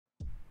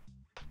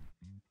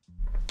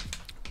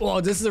Oh,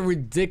 this is a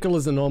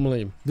ridiculous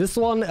anomaly. This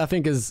one, I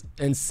think, is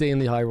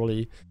insanely high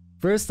rolly.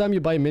 First time you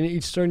buy a minion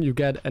each turn, you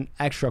get an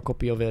extra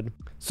copy of it.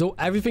 So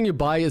everything you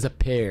buy is a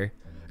pair.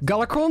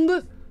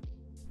 Galakrond?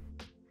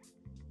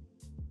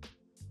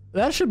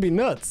 That should be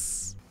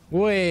nuts.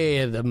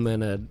 Wait a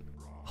minute.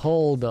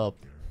 Hold up.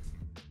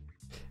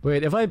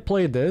 Wait, if I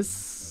play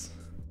this...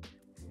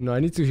 No, I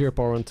need to hear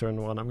power on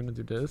turn 1. I'm gonna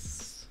do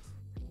this.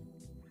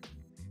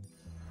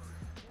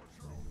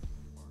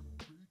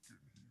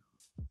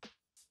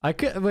 I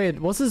could... Wait,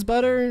 was this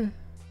better?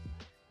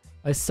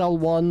 I sell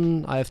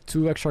 1, I have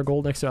 2 extra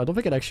gold next to it. I don't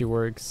think it actually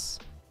works.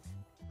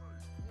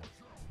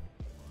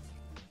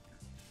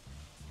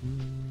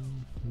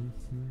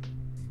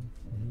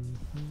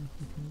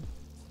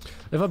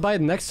 If I buy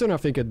it next turn, I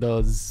think it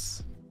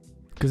does.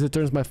 Because it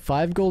turns my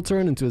 5 gold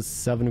turn into a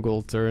 7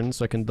 gold turn,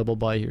 so I can double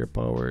buy here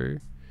power.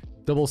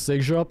 Double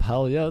 6 drop?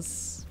 Hell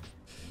yes.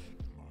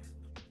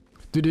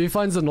 Dude, if he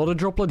finds another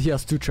droplet, he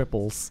has 2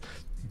 triples.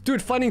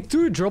 Dude, finding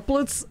 2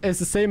 droplets is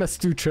the same as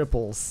 2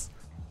 triples.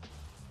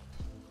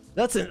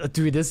 That's it.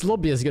 Dude, this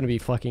lobby is gonna be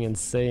fucking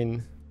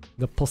insane.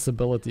 The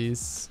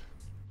possibilities.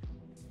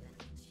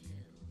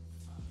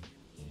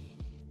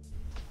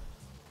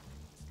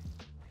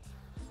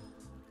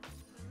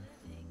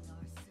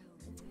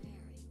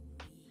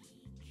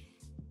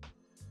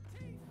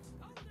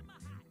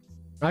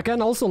 I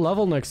can also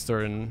level next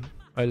turn.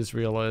 I just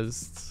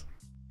realized.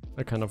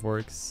 That kind of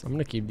works. I'm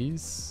gonna keep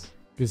these.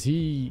 Because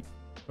he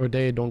or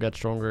they don't get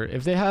stronger.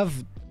 If they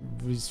have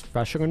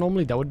refreshing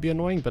anomaly, that would be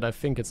annoying, but I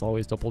think it's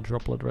always double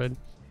droplet, right?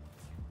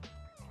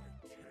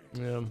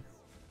 Yeah.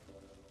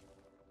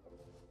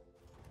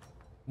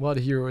 What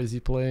hero is he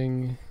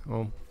playing?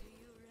 Oh.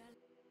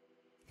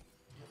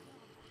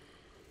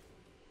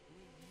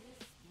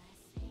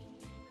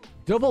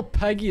 Double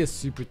Peggy is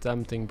super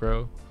tempting,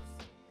 bro.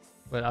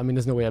 But I mean,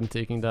 there's no way I'm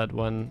taking that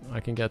when I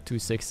can get 2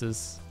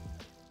 6s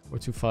or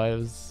 2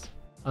 5s.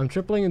 I'm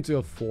tripling into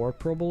a 4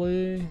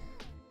 probably.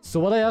 So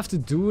what I have to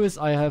do is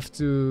I have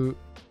to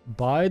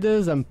buy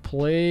this and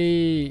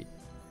play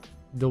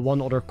the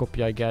one other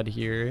copy I get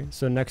here.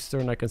 So next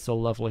turn I can still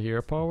level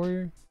hero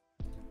power.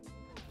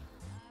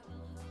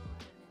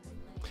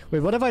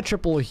 Wait, what if I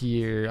triple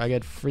here? I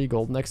get 3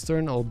 gold next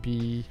turn. I'll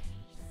be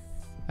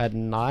at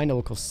 9. It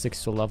will cost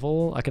 6 to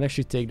level. I can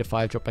actually take the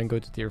 5 drop and go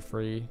to tier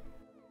 3.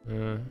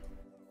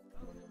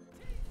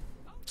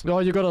 Oh,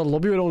 you got a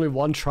lobby with only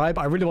 1 tribe?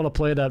 I really want to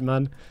play that,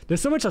 man.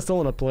 There's so much I still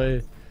want to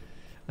play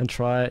and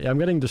try. Yeah, I'm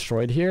getting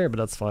destroyed here, but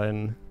that's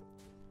fine.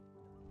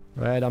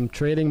 Right, I'm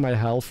trading my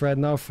health right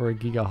now for a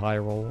giga high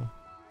roll.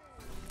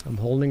 I'm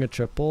holding a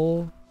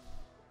triple.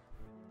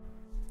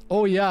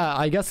 Oh yeah,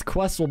 I guess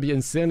quests will be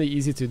insanely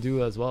easy to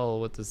do as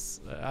well with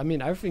this. I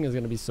mean, everything is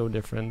going to be so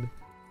different.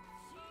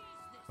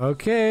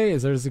 Okay,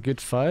 is there a good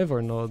 5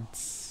 or not?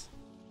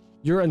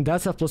 Your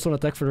undeads have +1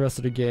 attack for the rest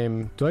of the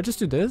game. Do I just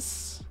do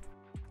this?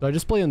 Do I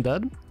just play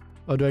undead?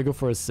 Or do I go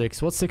for a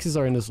 6? What 6s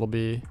are in this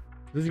lobby?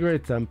 This is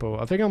great tempo.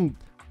 I think I'm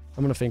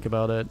gonna think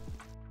about it.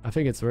 I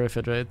think it's worth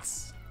it,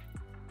 right?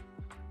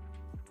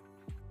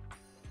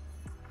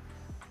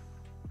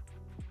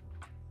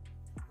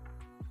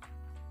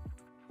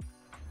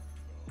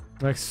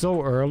 Like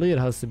so early, it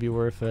has to be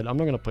worth it. I'm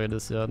not gonna play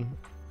this yet.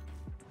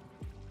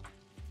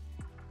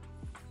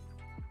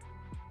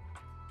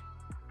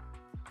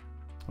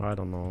 I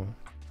don't know.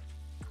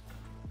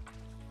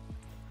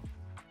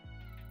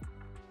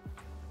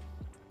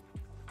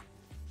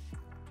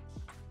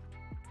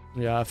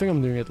 Yeah, I think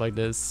I'm doing it like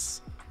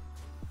this.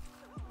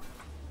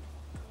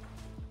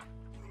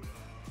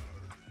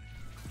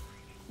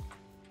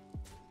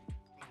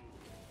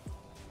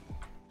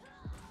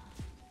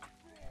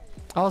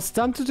 I was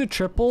tempted to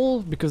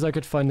triple because I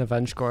could find a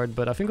Avenge card,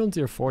 but I think on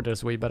tier 4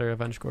 there's way better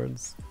Avenge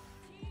cards.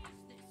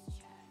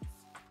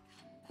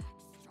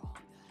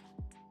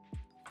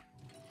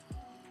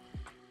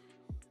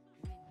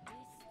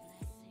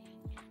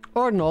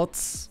 Or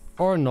not.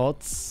 Or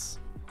not.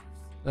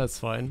 That's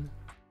fine.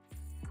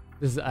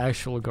 This is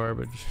actual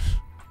garbage.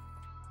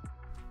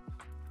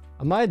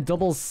 I might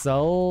double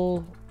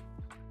sell.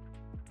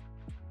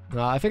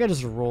 Nah, I think I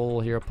just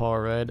roll hero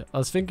power, right? I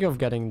was thinking of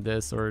getting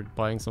this or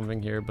buying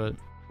something here, but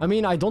I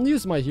mean, I don't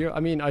use my hero. I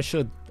mean, I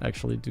should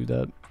actually do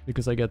that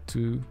because I get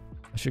 2.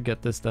 I should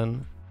get this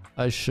then.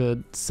 I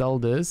should sell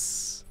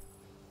this.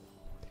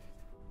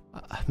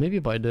 Maybe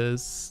buy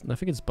this. I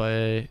think it's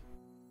buy.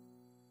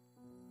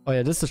 Oh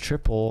yeah, this is a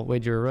triple.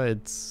 Wait, you're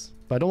right.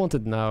 But I don't want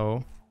it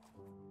now.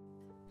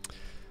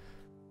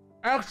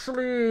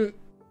 Actually,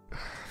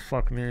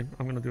 fuck me.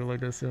 I'm gonna do it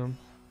like this, yeah.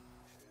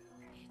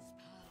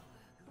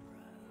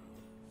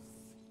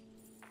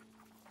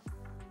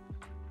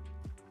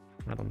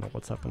 I don't know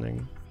what's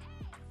happening.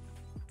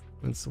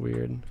 It's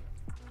weird.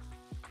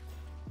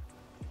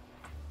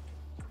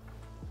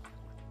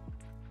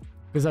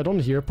 Because I don't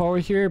hear power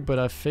here, but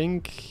I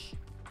think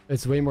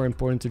it's way more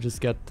important to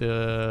just get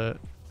the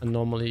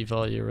anomaly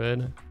value,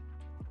 right?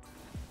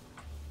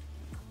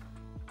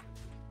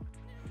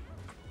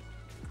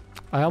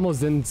 I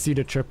almost didn't see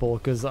the triple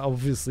because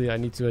obviously I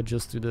need to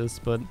adjust to this,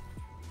 but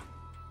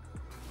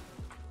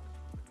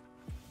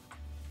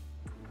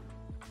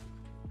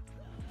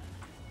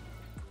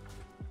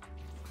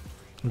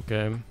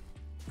Okay.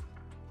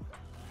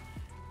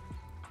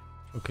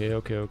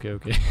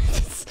 Okay.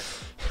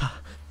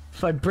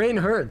 My brain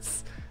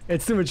hurts.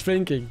 It's too much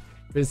thinking.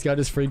 Impatient Scout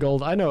is free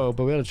gold. I know,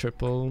 but we had a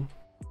triple.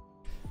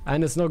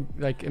 And it's not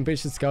like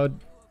Impatient Scout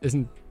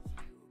isn't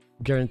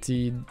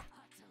guaranteed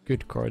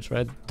good cards,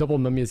 right? Double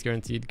Mummy is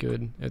guaranteed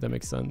good, if that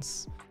makes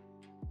sense.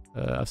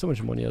 I have so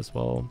much money as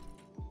well.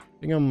 I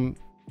think I'm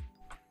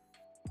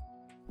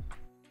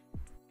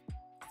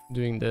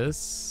doing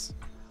this.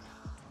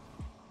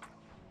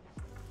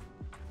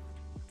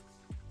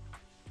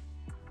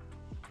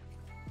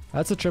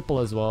 That's a triple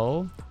as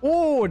well.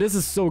 Oh, this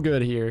is so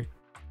good here.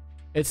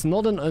 It's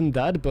not an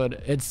undead, but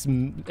it's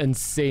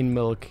insane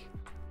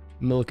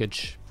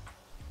milkage.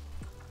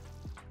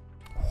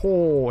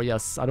 Oh,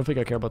 yes. I don't think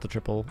I care about the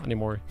triple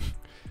anymore.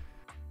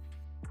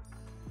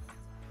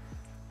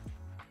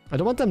 I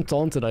don't want them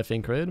taunted, I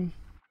think, right?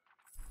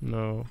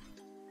 No.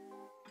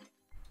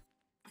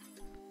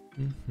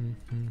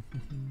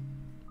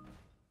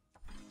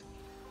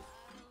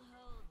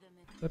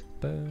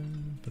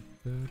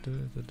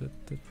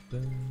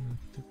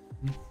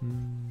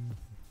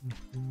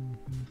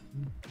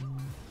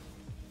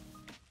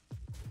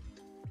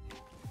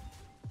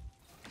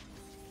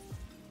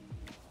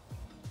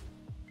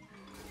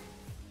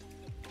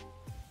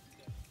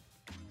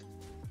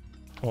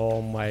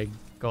 Oh my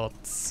god.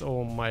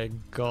 Oh my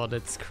god,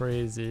 it's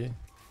crazy.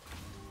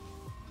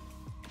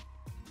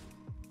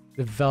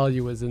 The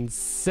value is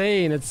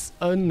insane. It's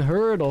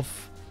unheard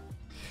of.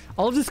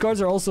 All of these cards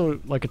are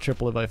also like a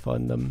triple if I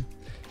find them.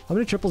 How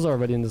many triples are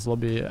already in this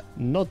lobby?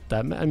 Not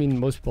that many. I mean,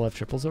 most people have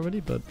triples already,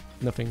 but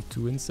nothing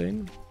too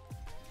insane.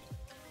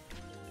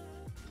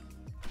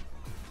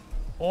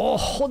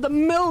 Oh, the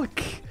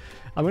milk!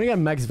 I'm gonna get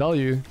max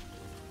value.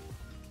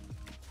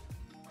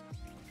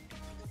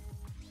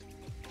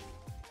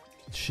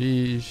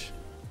 Sheesh.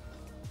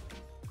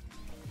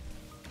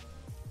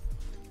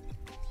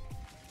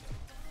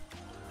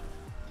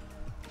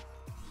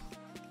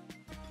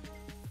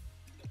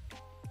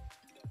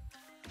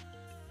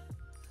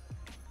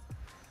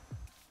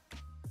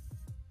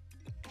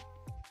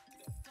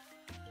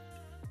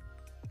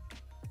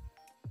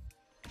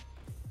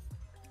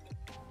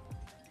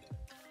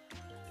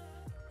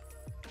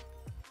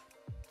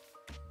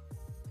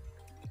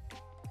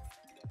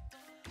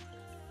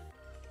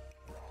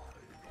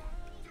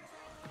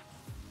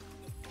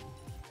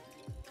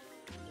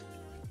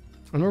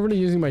 I'm not really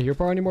using my hero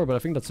power anymore, but I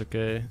think that's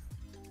okay.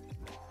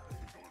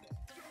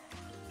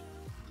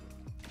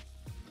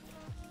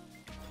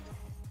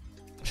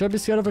 Should I be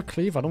scared of a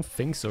cleave? I don't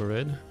think so,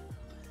 right?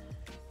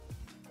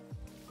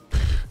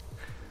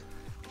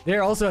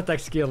 They're also attack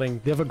scaling.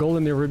 They have a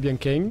golden Nerubian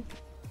King.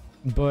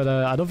 But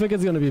I don't think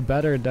it's gonna be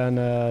better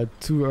than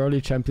two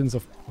early champions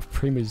of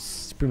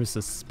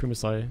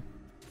Primusi.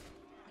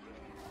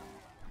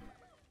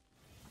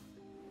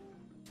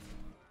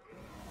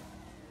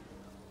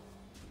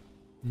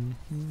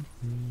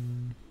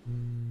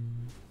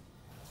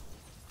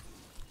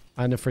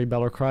 And the free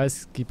battle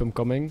cries, keep them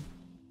coming.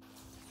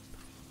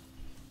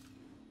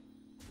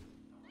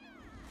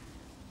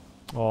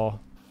 Oh,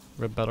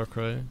 rip battle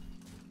cry.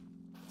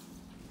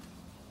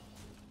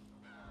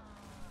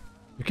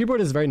 The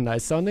keyboard is very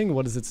nice sounding.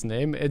 What is its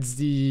name? It's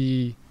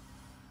the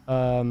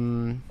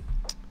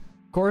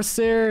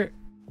Corsair,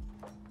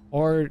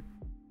 or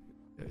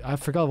I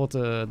forgot what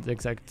the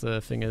exact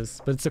thing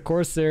is, but it's a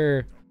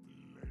Corsair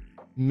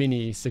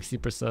Mini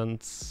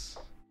 60%.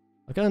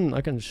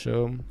 I can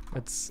show.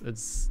 It's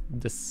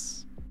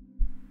this.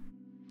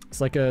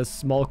 It's like a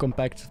small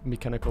compact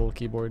mechanical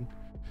keyboard.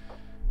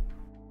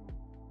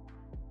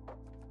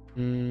 I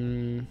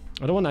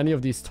don't want any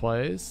of these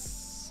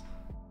twice.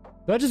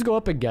 Do I just go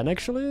up again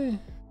actually?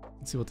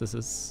 Let's see what this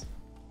is.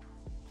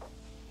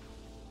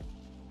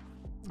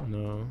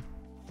 No.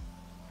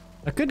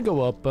 I could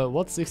go up, but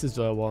what sixes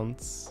do I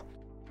want?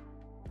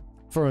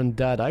 For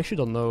undead, I actually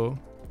don't know.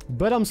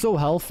 But I'm so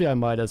healthy, I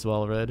might as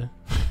well, right?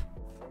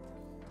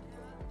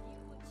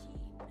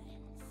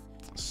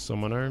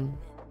 Summoner.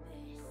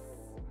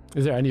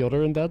 Is there any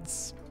other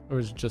undeads? Or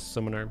is it just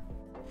Summoner?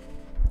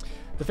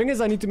 The thing is,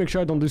 I need to make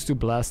sure I don't lose to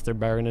Blaster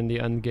Baron in the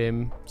end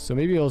game. So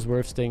maybe it was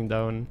worth staying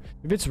down.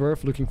 Maybe it's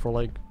worth looking for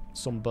like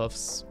some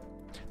buffs.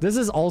 This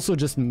is also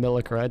just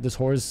milk, right? This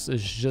horse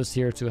is just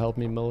here to help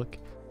me milk.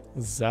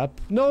 Zap.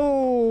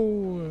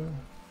 No!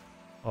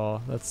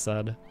 Oh, that's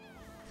sad.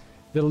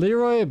 The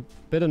Leroy,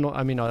 bit annoying.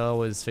 I mean, I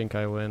always think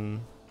I win.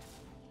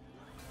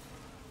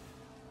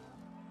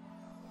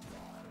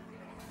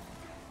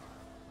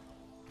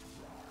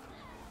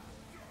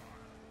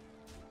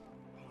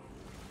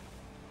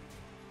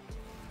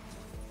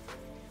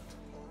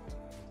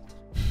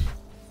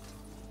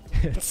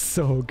 It's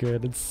so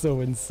good. It's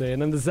so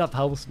insane. And the Zap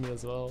helps me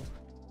as well.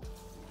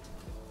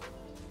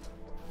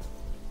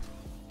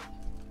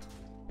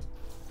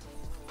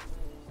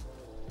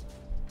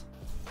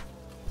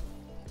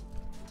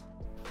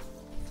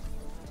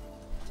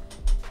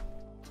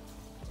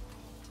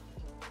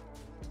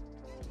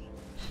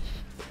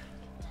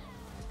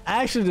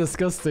 Actually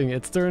disgusting.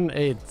 It's turn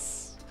 8.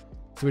 So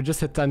we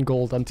just hit 10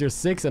 gold. I'm tier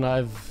 6 and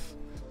I've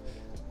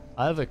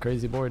I have a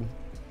crazy board.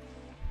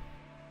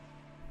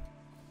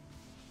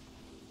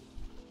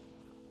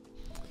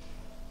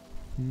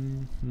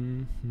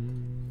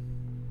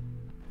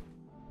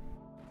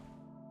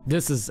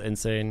 This is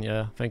insane,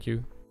 yeah, thank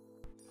you.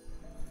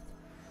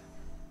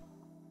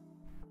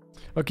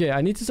 Okay, I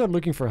need to start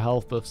looking for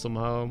health buff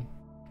somehow.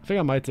 I think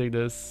I might take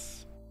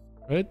this.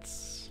 Right?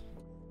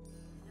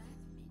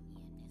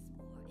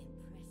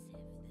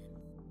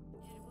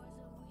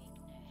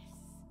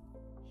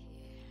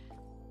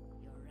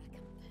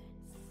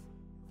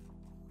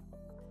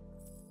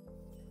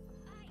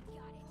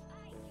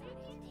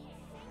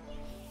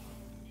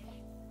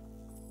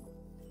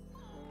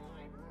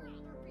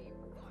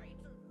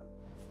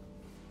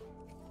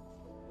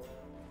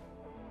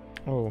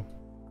 Oh.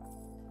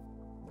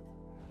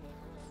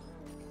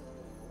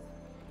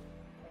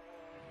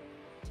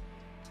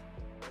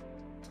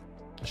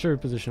 Sure,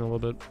 position a little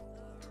bit.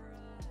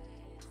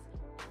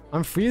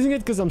 I'm freezing it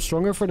because I'm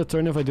stronger for the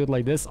turn if I do it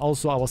like this.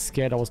 Also, I was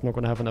scared I was not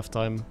going to have enough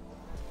time.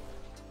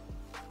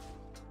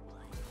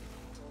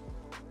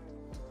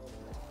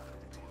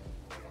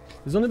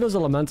 There's only those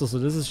elementals, so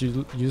this is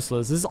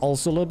useless. This is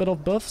also a little bit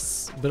of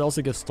buffs, but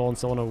also gives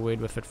taunts, so I want to wait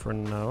with it for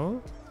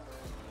now.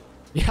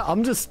 Yeah,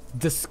 I'm just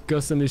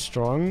disgustingly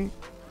strong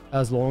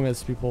as long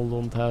as people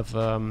don't have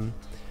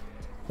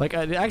like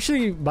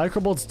actually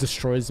microbolts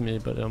destroys me,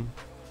 but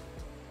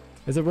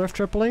is it worth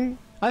tripling?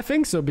 I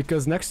think so,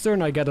 because next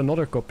turn I get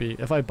another copy.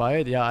 If I buy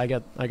it, yeah, I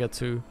get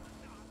 2.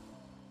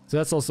 So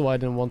that's also why I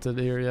didn't want it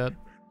here yet.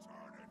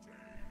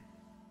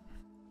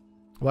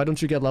 Why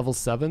don't you get level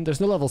 7? There's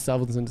no level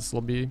 7s in this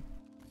lobby.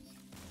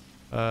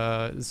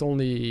 There's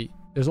only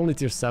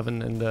tier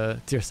 7 in the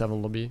tier 7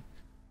 lobby.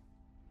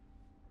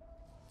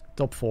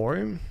 Top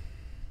 4.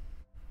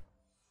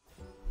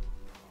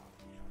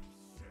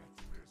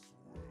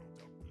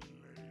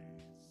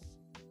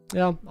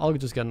 Yeah, I'll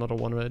just get another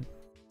one red.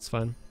 It's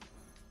fine.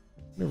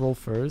 Let me roll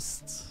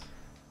first.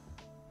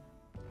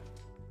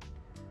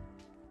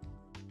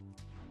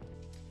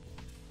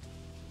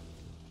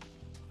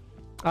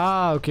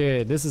 Ah,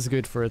 okay. This is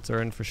good for a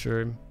turn for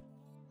sure.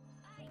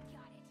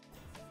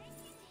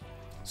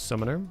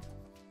 Summoner.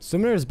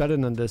 Summoner is better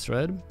than this,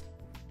 right?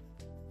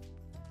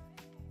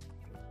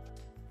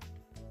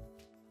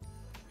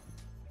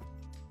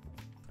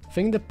 I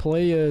think the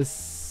play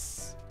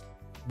is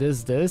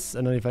this,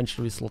 and then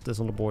eventually slot this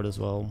on the board as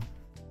well.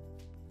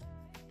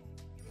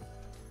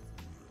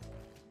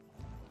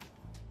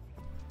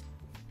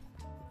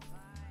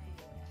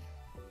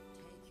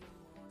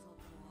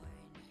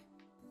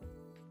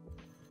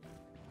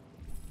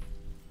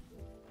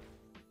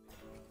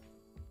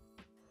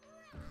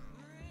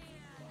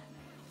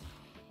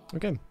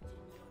 Okay.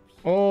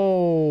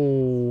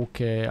 Oh,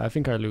 okay. I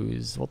think I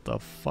lose. What the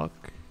fuck?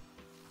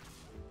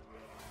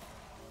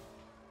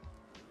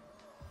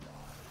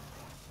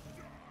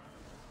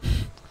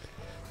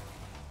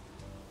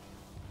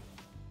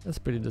 That's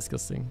pretty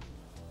disgusting.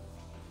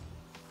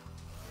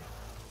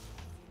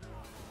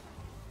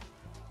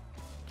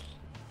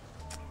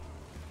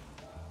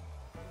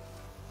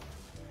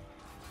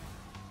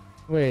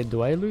 Wait,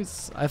 do I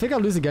lose? I think I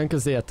lose again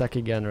because they attack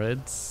again, right?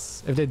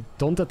 If they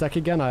don't attack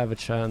again, I have a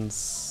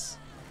chance.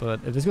 But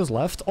if this goes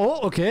left...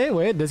 Oh, okay,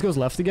 wait, this goes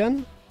left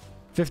again?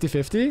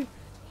 50-50?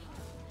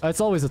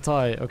 It's always a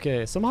tie.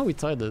 Okay, somehow we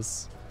tied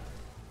this.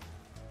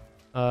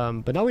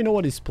 But now we know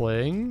what he's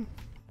playing.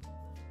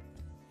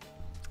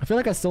 I feel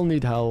like I still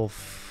need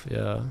health.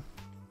 Yeah.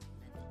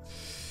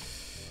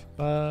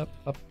 I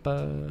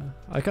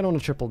kind of want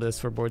to triple this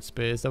for board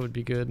space. That would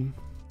be good.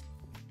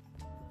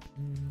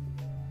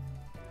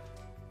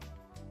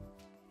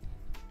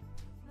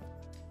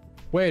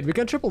 Wait, we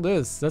can triple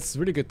this. That's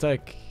really good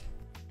tech.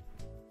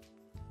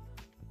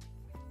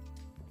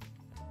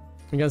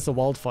 Against the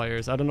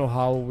wildfires. I don't know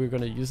how we're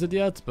gonna use it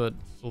yet, but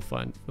we'll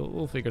find.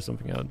 We'll figure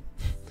something out.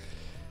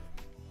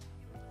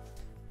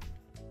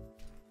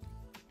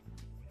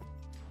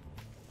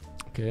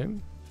 Okay.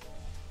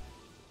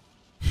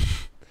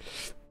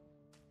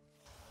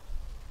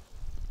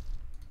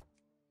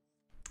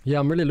 Yeah,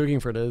 I'm really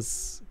looking for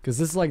this, because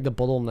this is like the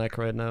bottleneck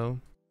right now.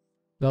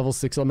 Level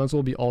 6 elemental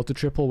will be auto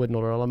triple with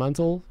another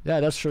elemental.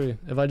 Yeah, that's true.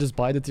 If I just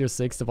buy the tier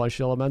 6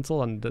 Device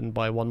elemental and then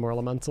buy one more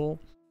elemental,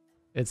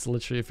 it's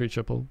literally a free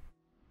triple.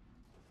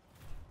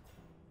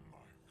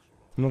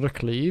 Another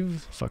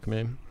cleave? Fuck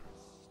me.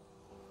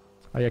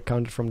 I get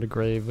counted from the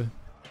grave.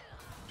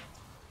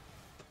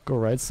 Go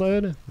right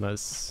side?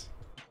 Nice.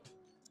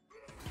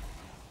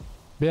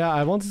 But yeah,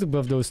 I wanted to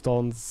buff those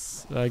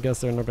taunts. I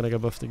guess they're not gonna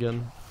get buffed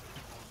again.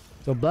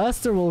 So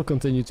Blaster will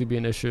continue to be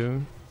an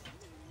issue.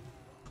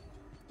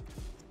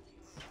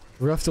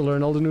 We have to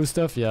learn all the new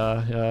stuff?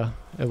 Yeah,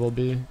 it will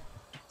be.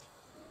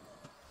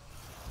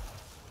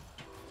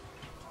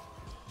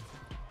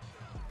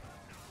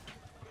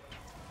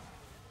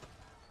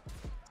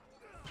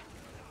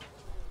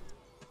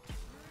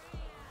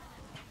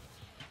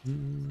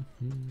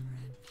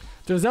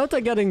 Turns out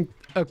that getting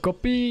a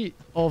copy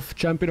of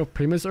Champion of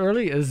Primus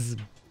early is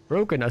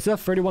broken. I still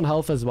have 31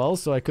 health as well,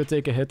 so I could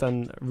take a hit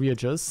and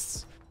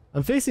readjust.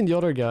 I'm facing the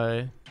other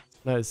guy.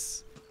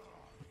 Nice.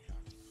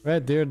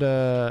 Right, they're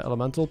the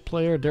elemental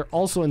player. They're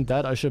also in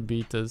that. I should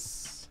beat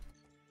this.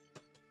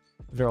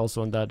 They're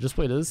also in that. Just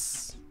play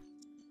this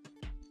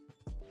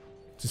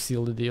to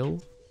seal the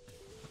deal.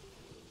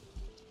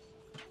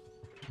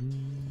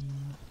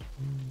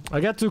 I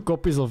got 2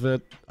 copies of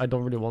it. I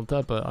don't really want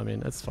that, but I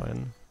mean, it's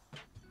fine.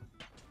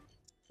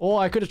 Oh,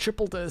 I could have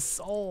tripled this.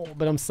 Oh,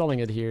 but I'm selling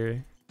it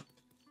here.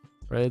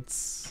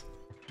 Right?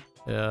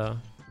 Yeah.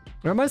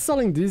 Or am I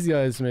selling these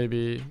guys,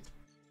 maybe?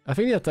 I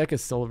think the attack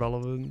is still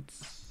relevant.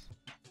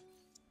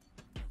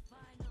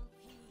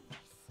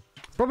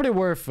 Probably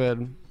worth it.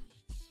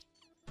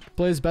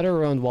 Plays better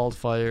around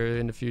Wildfire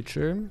in the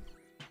future.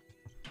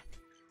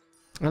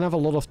 And I have a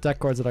lot of tech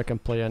cards that I can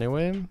play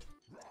anyway.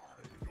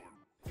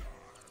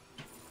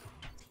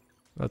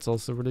 That's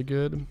also really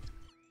good.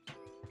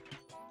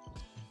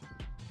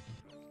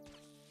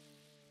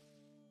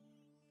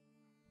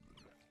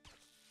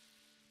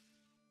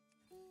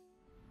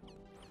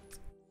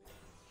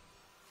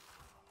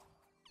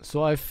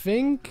 So I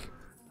think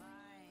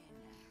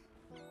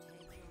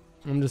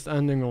I'm just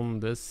ending on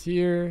this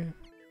here.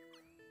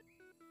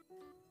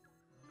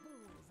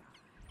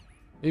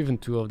 Even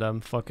 2 of them,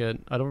 fuck it.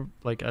 I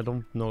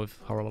don't know if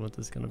how relevant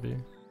this is gonna be.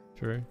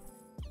 Sure.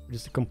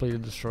 Just to completely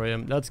destroy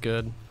him. That's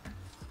good.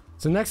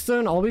 So next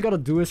turn, all we gotta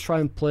do is try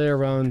and play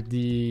around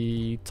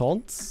the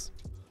taunts.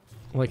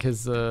 Like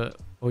his, oh,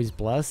 he's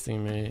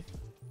blasting me.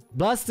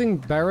 Blasting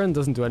Baron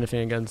doesn't do anything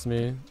against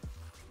me.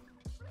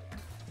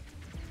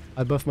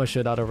 I buff my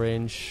shit out of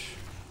range.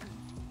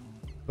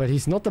 But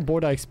he's not the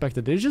board I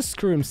expected. Did he just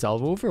screw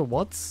himself over?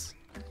 What?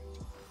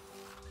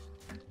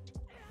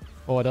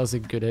 Oh, that was a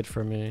good hit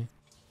for me.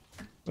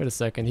 Wait a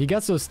second. He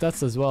gets those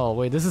stats as well.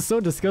 Wait, this is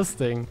so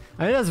disgusting.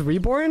 And it has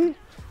Reborn?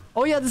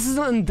 Oh yeah, this is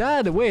not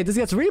undead. Wait, this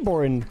gets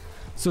Reborn.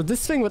 So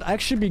this thing would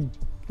actually be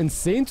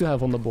insane to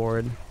have on the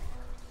board.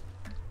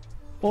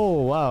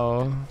 Oh,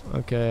 wow.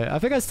 Okay. I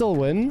think I still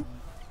win.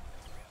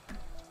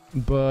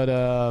 But,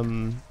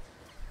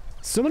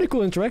 so many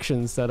cool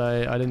interactions that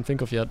I didn't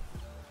think of yet.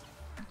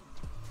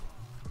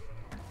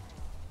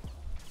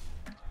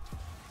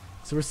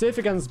 So we're safe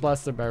against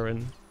Blaster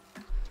Baron.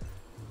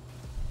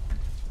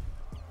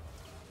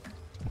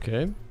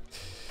 Okay.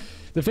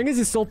 The thing is,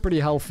 he's still pretty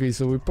healthy,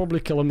 so we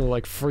probably kill him in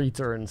like 3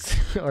 turns.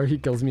 Or he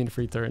kills me in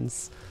 3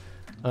 turns.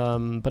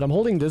 But I'm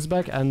holding this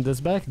back and this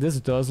back.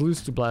 This does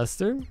lose to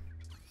Blaster.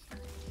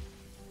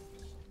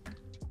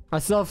 I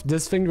still have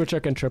this thing which I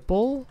can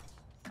triple.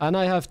 And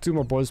I have 2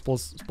 more board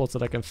spots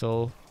that I can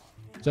fill.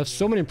 So I have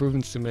so many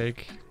improvements to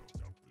make.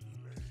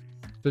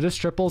 So this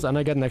triples and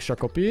I get an extra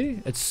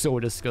copy. It's so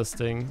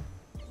disgusting.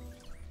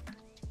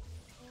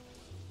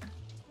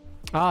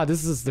 Ah,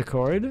 this is the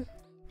card.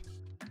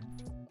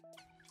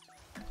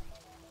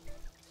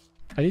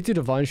 I need to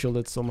Divine Shield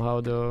it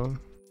somehow though.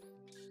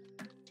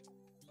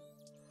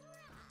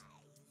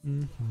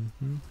 An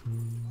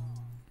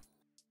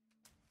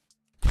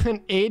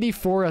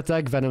 84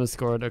 attack Venomous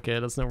card. Okay,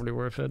 that's not really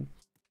worth it.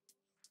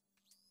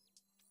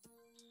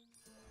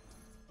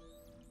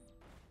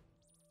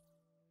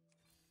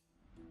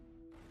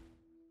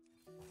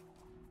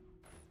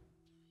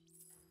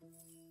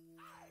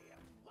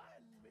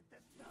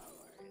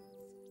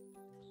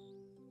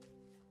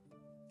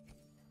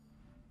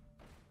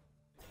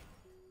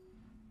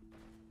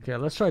 Okay,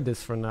 let's try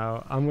this for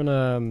now. I'm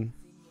gonna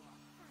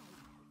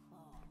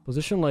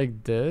position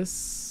like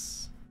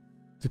this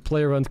to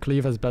play around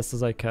Cleave as best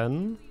as I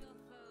can.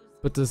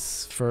 Put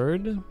this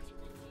third.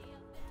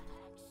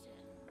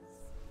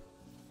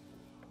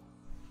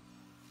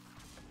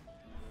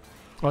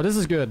 Oh, this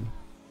is good.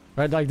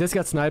 Right, like this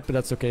gets sniped, but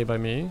that's okay by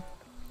me.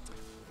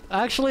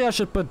 Actually, I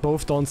should put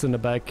both taunts in the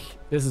back.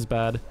 This is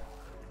bad.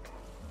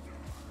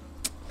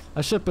 I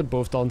should put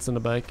both taunts in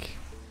the back.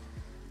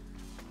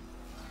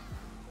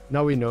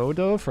 Now we know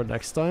though for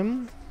next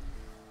time.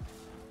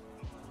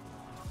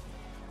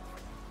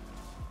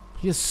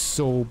 He is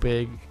so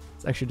big.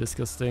 It's actually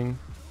disgusting.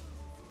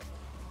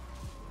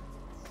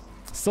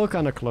 Still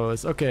kind of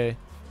close. Okay.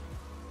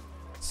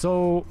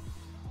 So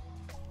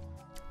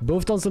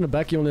both taunts in the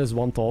back, he only has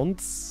 1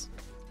 taunt.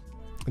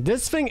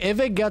 This thing,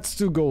 if it gets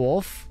to go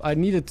off, I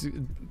need it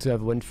to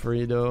have win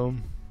free though.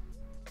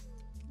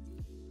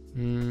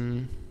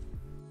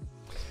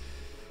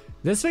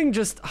 This thing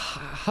just...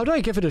 How do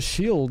I give it a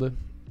shield?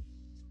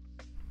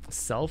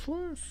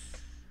 Selfless?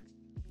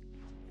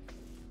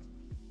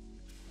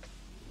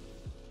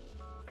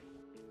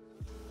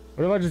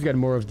 What if I just get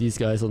more of these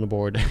guys on the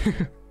board?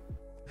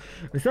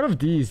 Instead of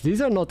these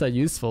are not that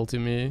useful to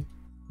me.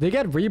 They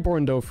get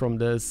Reborn though from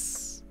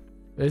this.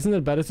 Isn't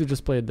it better to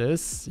just play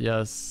this?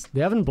 Yes.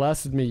 They haven't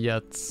blasted me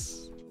yet.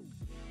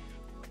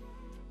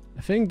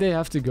 I think they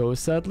have to go,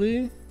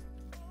 sadly.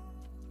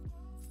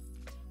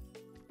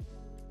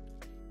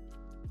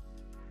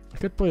 I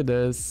could play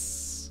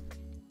this.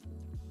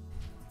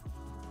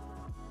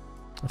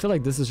 I feel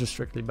like this is just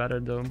strictly better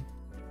though.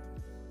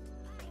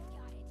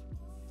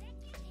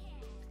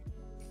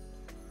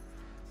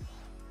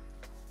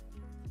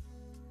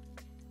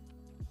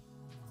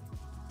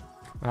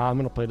 I'm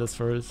gonna play this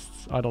first.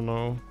 I don't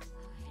know.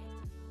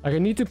 Like I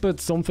need to put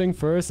something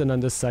first and then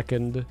the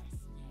second.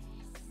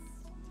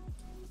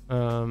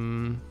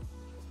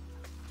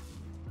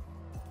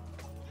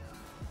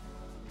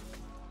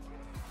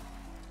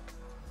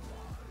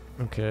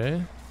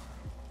 Okay.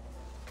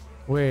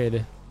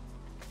 Wait.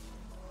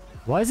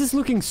 Why is this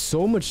looking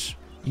so much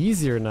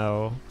easier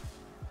now?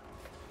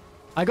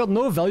 I got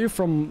no value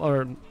from,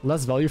 or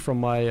less value from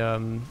my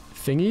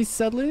thingies,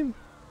 sadly.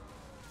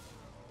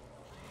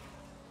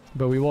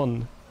 But we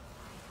won.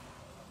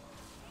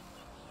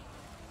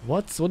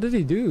 What did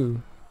he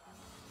do?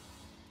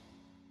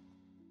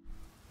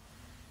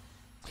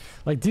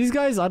 Like these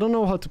guys, I don't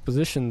know how to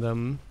position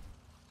them.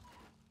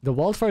 The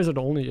wildfires are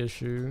the only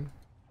issue.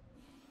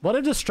 What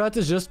if the strat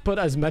is just put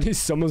as many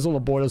summons on the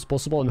board as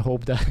possible and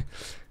hope that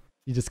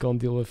you just can't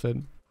deal with it?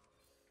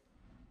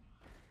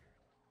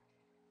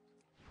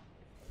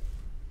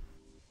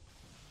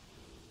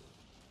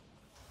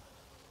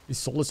 He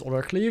sold his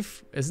other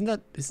cleave?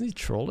 Isn't he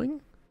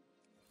trolling?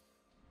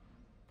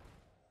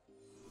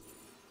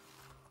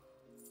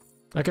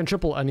 I can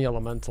triple any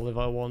elemental if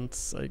I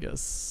want, I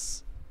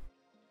guess.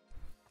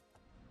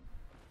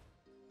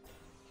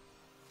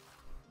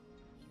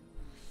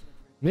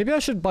 Maybe I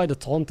should buy the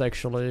taunt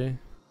actually.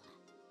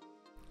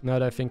 Now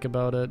that I think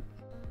about it.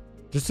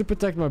 Just to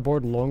protect my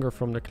board longer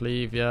from the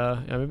cleave,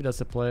 yeah. Yeah, maybe that's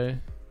the play.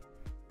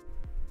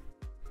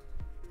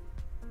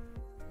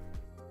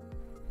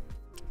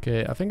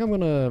 Okay, I think I'm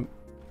gonna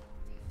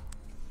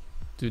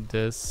do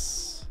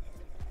this.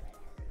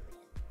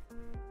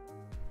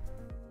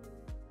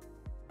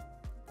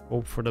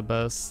 Hope for the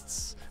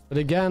best. But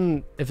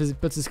again, if he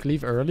puts his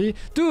cleave early...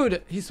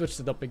 Dude! He switched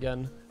it up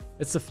again.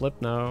 It's a flip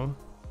now.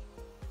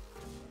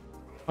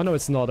 Oh no,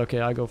 it's not.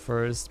 Okay, I go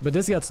first. But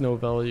this gets no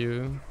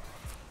value.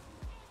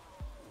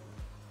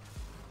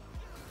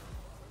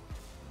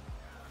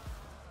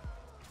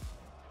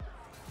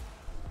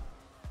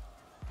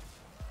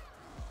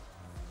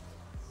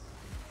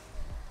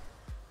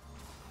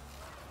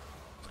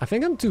 I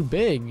think I'm too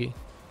big.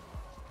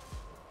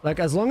 Like,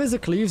 as long as the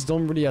cleaves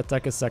don't really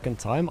attack a second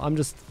time, I'm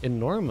just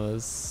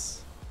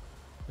enormous.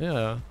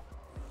 Yeah.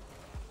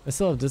 I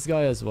still have this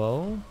guy as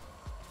well.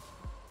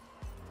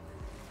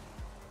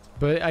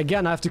 But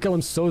again, I have to kill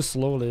him so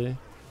slowly.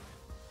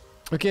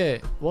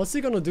 Okay, what's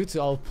he gonna do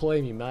to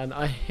outplay me, man?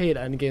 I hate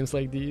endgames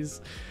like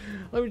these.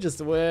 Let me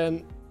just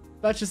win.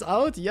 Patch is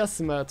out?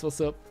 Yes, Matt, what's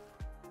up?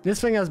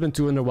 This thing has been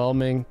too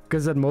underwhelming,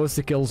 because at most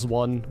it kills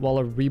one, while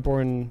a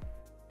reborn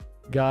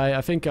guy...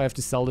 I think I have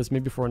to sell this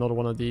maybe for another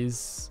one of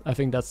these. I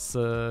think that's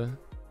the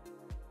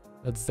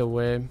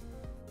way.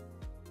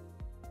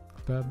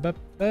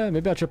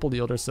 Maybe I triple the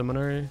other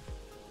summoner.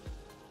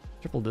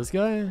 Triple this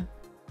guy?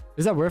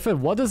 Is that worth it?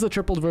 What does the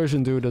tripled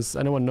version do? Does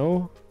anyone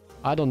know?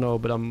 I don't know,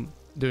 but I'm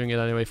doing it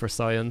anyway for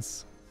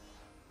science.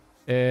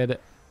 It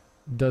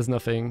does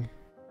nothing.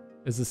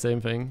 It's the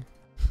same thing.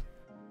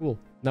 Cool.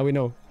 Now we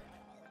know.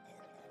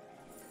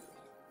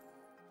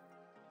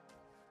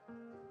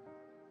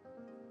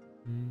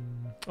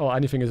 Oh,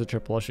 anything is a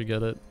triple. I should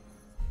get it.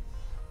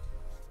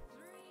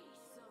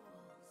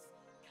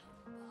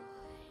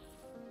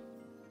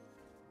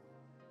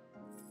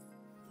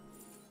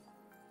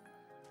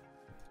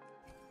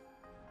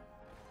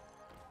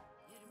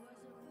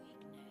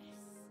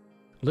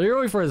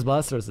 Leroy for his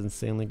blaster is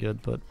insanely good,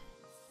 but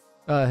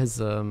his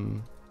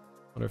other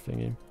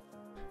thingy.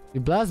 He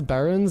blasts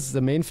barons.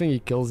 The main thing he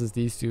kills is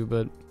these two,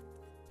 but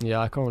yeah,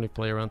 I can't really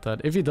play around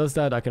that. If he does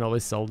that, I can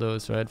always sell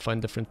those, right?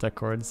 Find different tech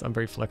cards. I'm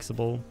very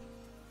flexible.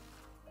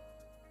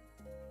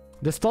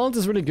 This taunt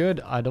is really good.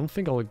 I don't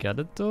think I'll get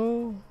it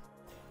though.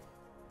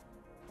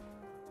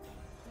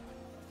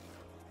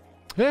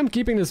 Hey, I'm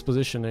keeping this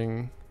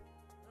positioning.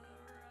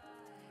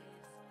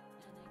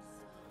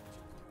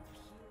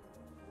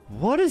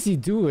 What is he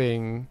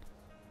doing?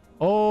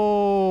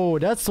 Oh,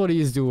 that's what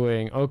he's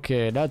doing.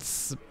 Okay,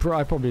 that's...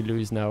 I probably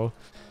lose now.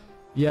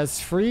 He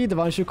has 3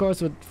 Divine Shield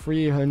cards with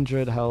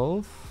 300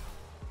 health.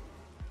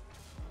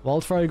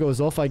 Wildfire goes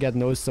off, I get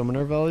no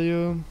summoner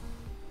value.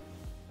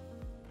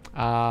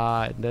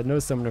 The no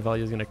summoner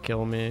value is gonna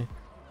kill me.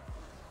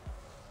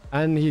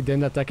 And he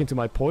didn't attack into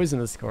my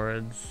poisonous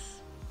cards.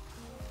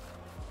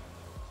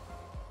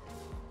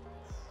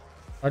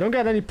 I don't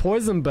get any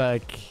poison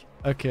back.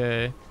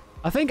 Okay.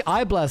 I think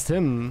I blast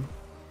him.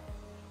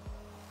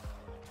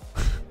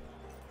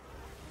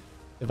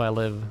 If I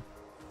live.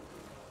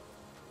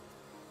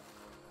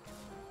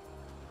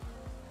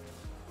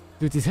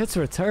 Dude, these hits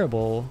are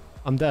terrible.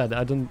 I'm dead.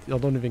 I don't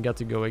even get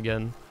to go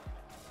again.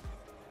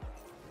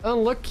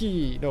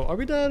 Unlucky. No, are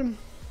we dead?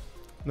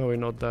 No, we're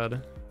not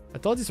dead. I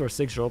thought these were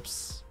 6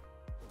 drops.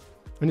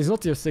 And he's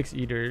not tier 6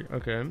 either.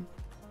 Okay.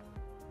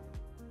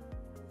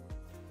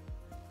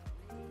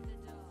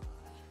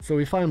 So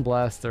we find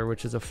Blaster,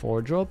 which is a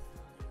 4 drop.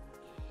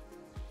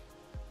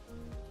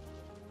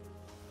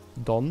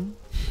 Done.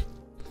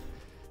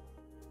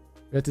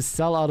 We have to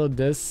sell out of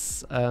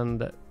this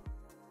and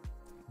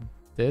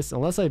this.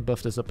 Unless I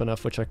buff this up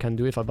enough, which I can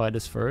do if I buy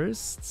this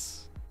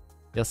first.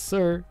 Yes,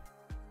 sir.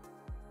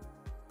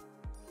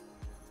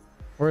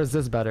 Or is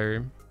this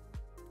better?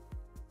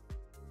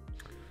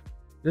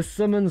 This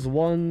summons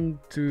 1,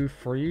 2,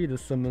 3.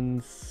 This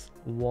summons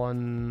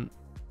 1,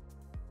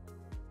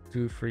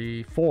 2,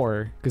 3,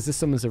 4. Because this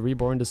summons a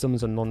reborn, this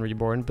summons a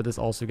non-reborn, but this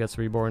also gets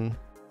reborn.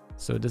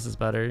 So this is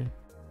better.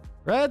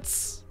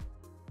 Reds!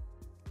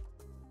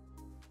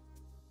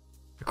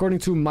 According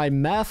to my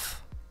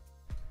math.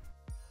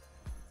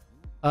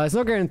 It's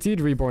not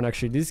guaranteed reborn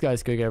actually. These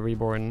guys could get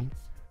reborn.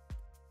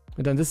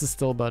 But then this is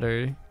still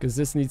better. Because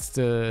this needs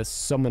to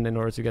summon in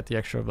order to get the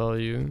extra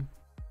value.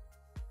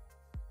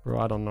 Bro,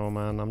 I don't know,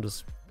 man. I'm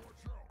just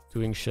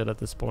doing shit at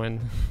this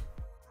point.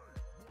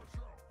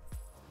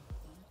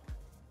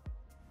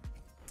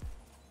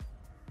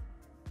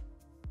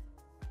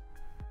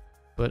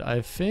 But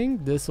I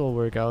think this will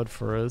work out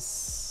for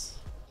us.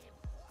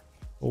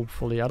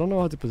 Hopefully. I don't know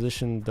how to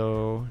position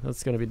though.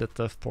 That's gonna be the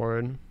tough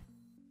part.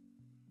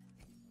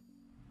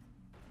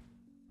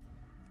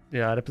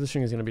 Yeah, the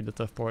positioning is gonna be the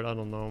tough part. I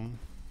don't know.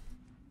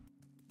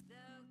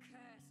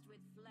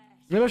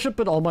 Maybe I should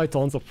put all my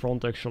taunts up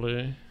front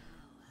actually.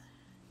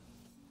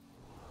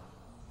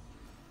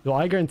 Do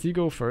I guarantee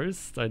go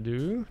first? I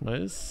do.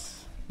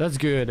 Nice. That's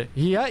good.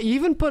 He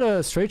even put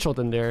a straight shot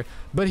in there.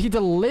 But he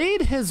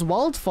delayed his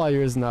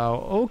wildfires now.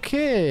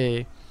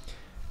 Okay.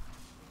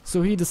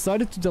 So he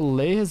decided to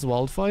delay his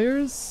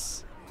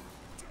wildfires.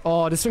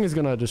 Oh, this thing is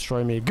gonna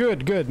destroy me.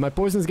 Good, good. My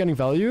poison is getting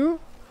value.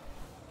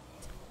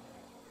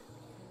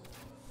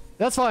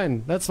 That's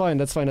fine. That's fine.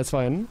 That's fine. That's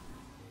fine.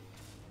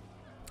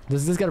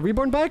 Does this get a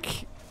reborn back?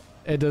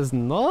 It does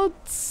not.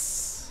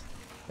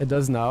 It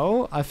does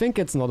now. I think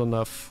it's not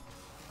enough.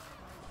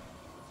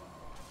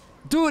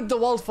 Dude, the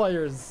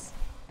wildfires!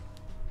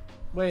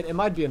 Wait, it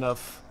might be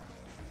enough.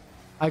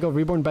 I got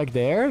reborn back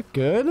there.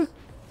 Good.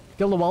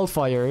 Kill the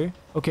wildfire.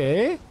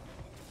 Okay.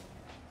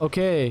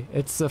 Okay,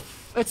 it's a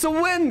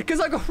win!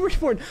 Because I got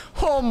reborn!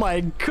 Oh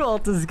my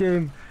god, this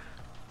game.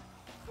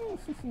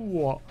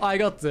 I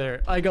got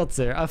there. I got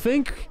there. I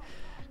think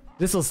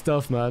this was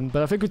tough, man.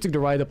 But I think we took the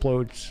right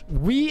approach.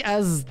 We,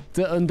 as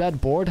the undead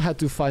board, had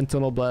to find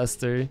Tunnel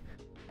Blaster.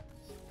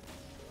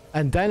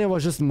 And then it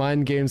was just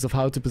mind games of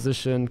how to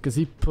position, because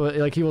he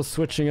put he was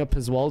switching up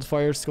his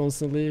wildfires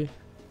constantly.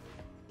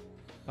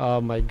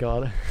 Oh my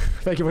god.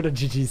 Thank you for the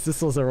GGs.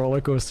 This was a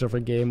roller coaster of a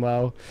game.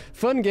 Wow.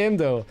 Fun game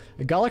though.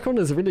 Galakrond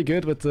is really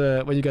good with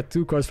when you get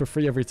 2 cards for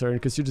free every turn,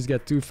 because you just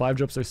get 2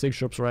 5-drops or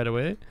 6-drops right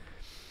away.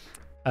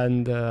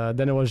 And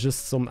then it was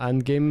just some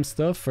end game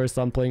stuff. First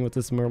time playing with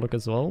this Murloc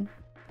as well.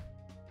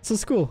 This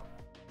is cool.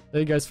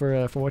 Thank you guys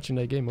for watching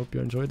that game. Hope you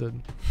enjoyed it.